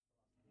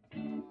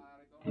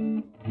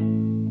One,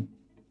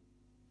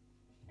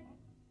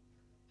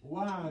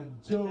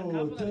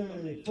 two,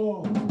 three,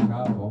 four.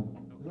 Capo.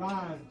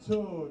 1,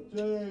 2,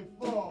 3,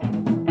 4.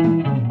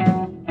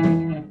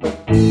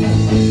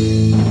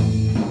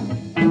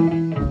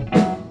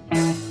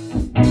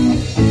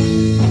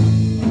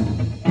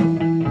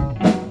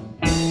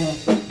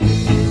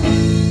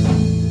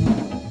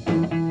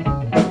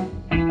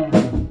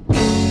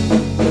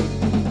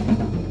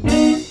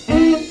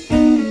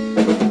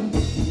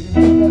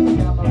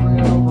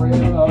 Camarillo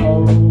Brillo.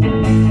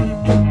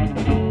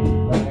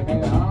 Baby,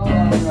 how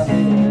long you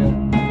here?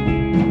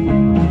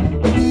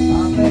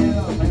 I'm in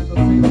a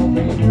mental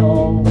video.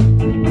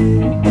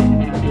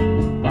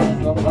 Find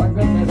some bugs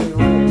that make it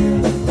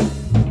real.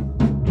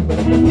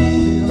 She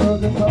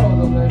rose and told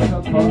them they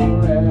shall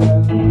for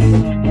it.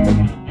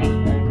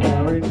 And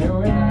Gary knew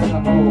it as a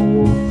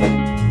whole.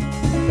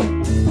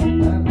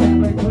 And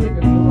then they clicked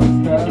it to a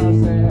star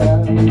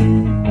said.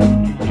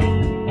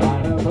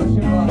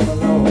 Pushing on the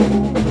road.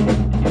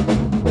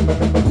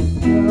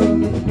 She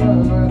rose and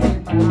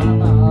classic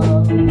mama.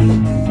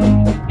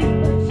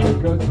 And she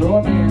could throw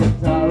me in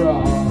Tara.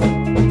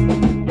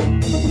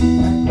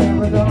 And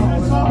never done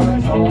with all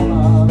that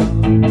on.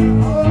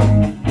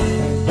 And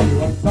she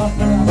was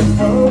something else to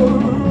know.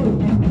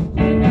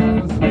 She had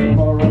to sleep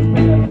for a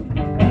bit.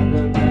 And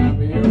the damn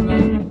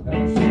music.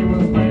 And she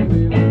was maybe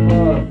the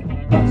first.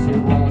 But she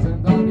wasn't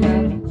done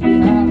yet. She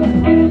had a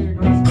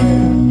fragrance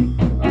spin.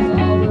 And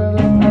all with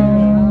her hair.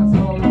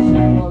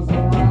 She was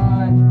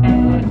alright,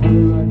 but I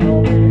couldn't go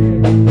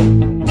big.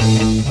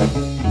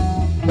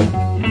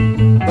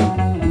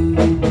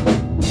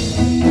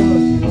 She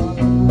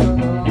wanted to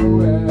go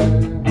away,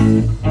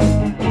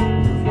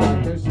 just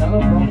like a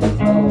shadow from the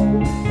snow.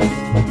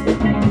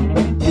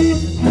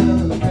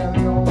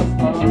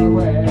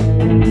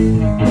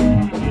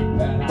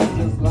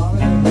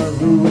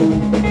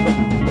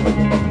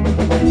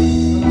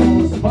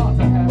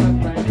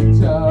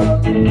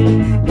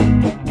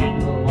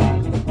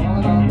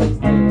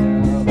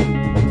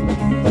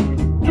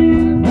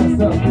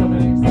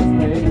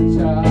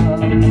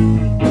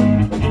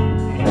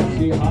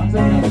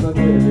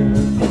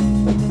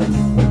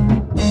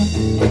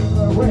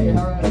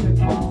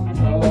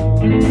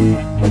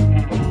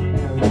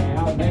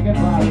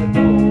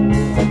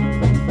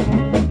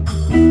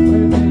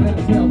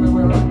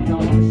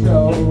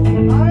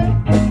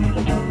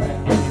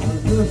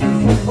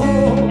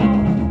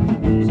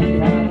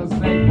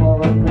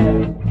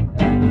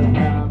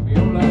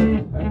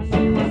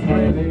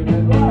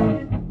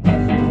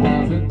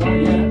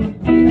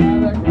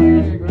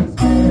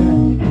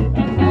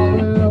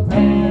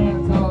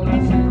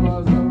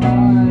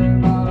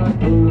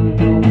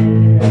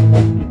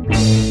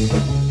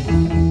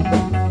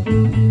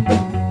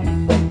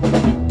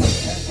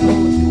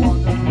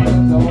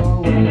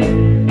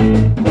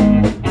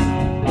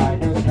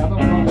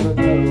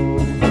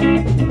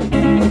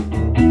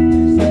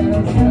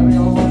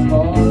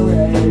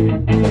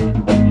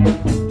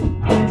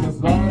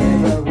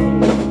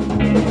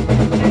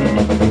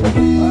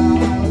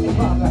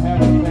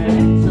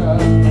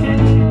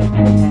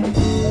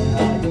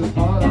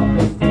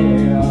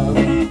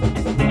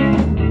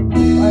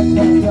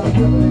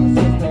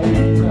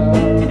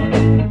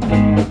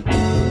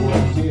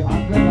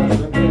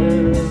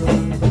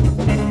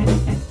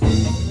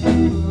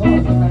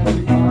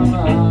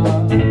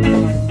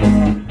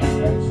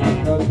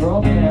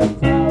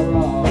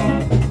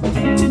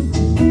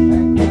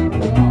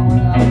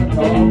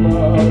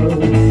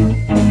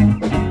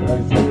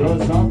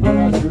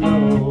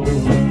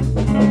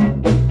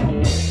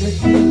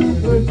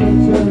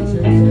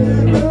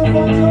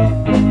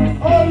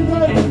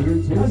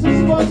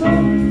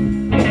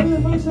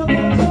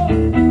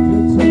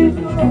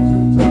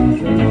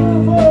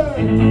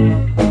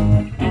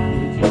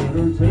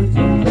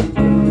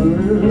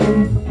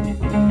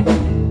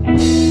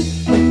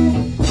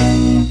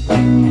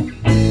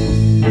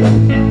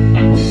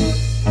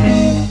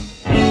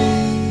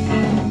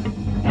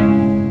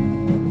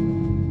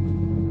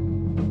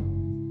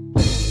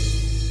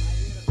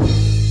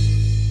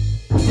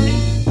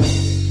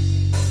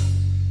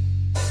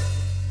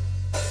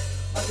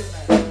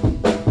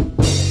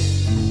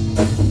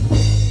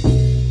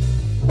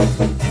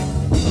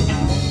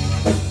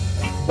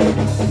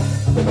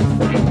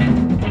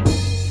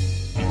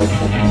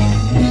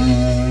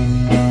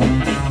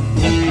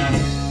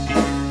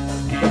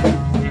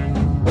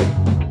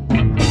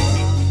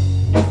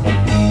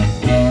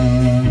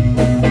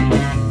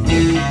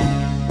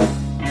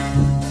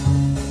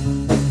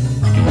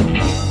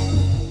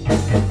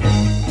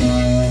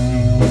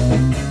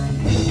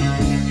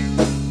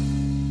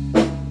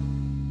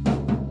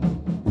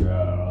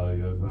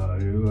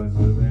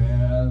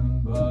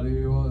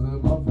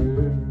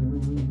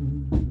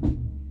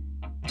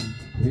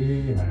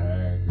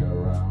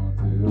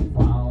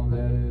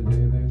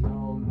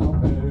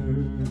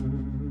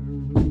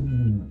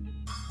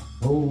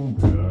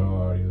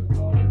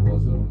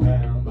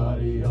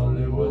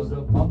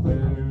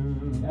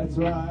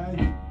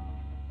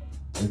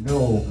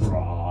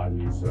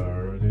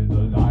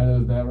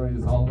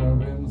 everybody's all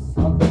doing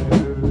something.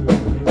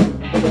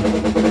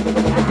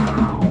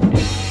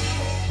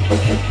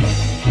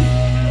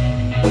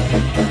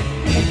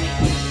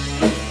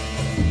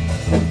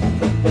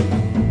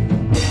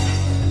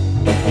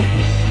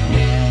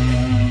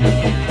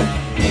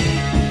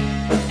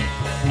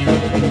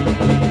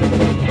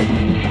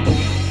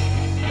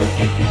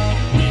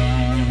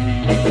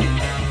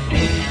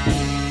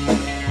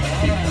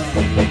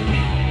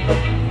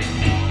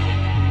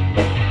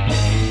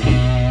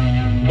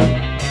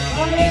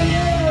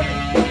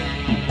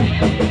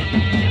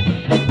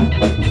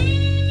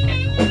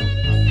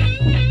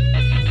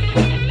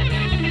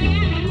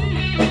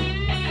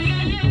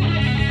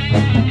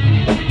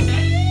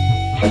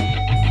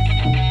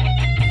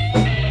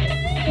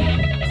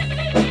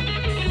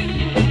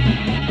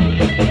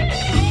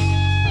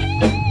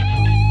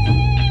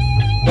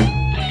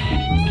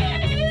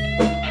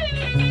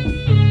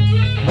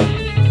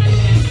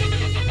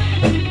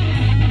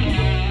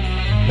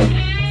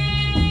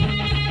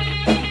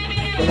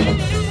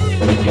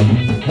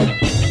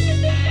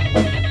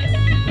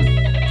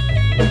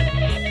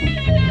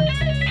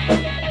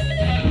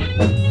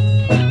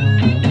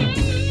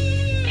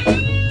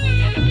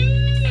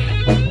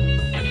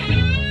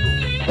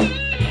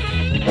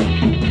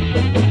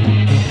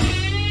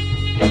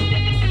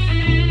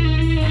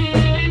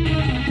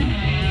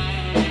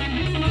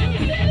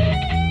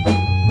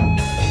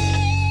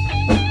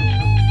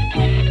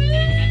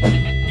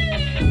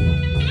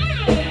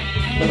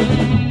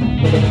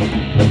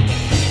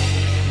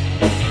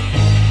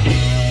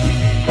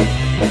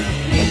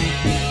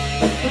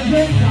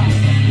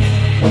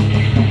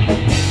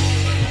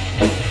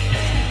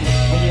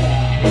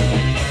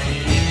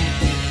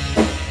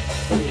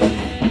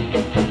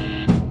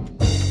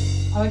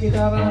 Alla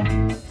chitarra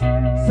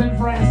St.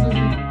 Francis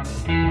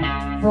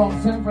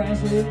from San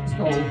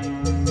Francisco.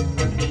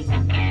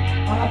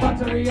 Alla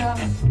batteria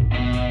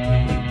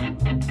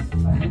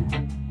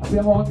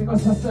abbiamo anche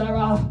questa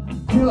sera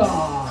Killer.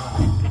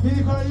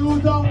 Vieni con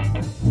aiuto.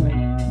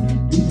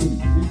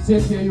 Il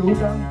C ti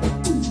aiuta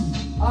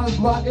al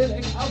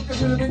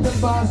capellamento al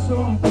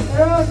basso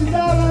E la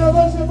chitarra, la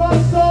voce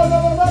bassa, la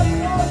voce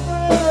forte.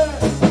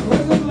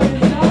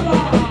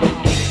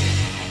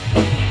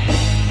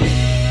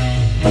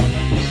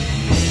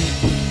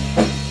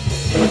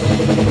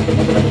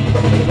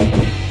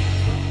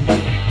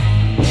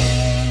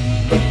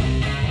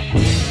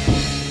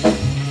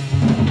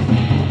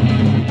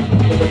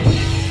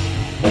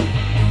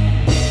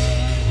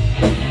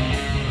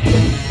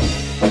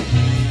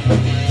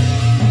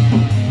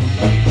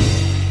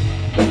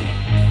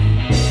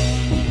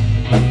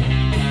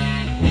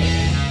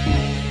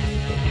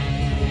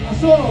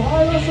 Solo,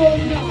 vai da solo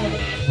finale.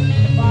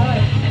 Vai.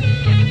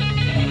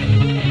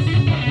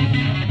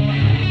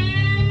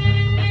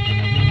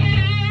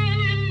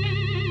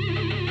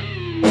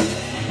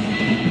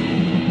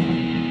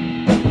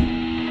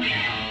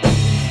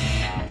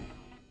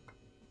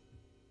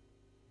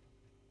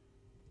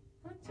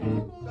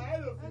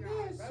 Bello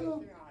finale, bello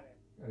finale.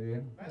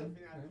 Bello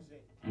finale così.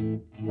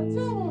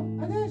 Facciamo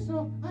adesso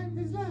I'm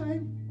the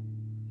slime.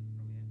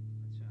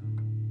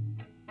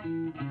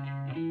 Facciamo.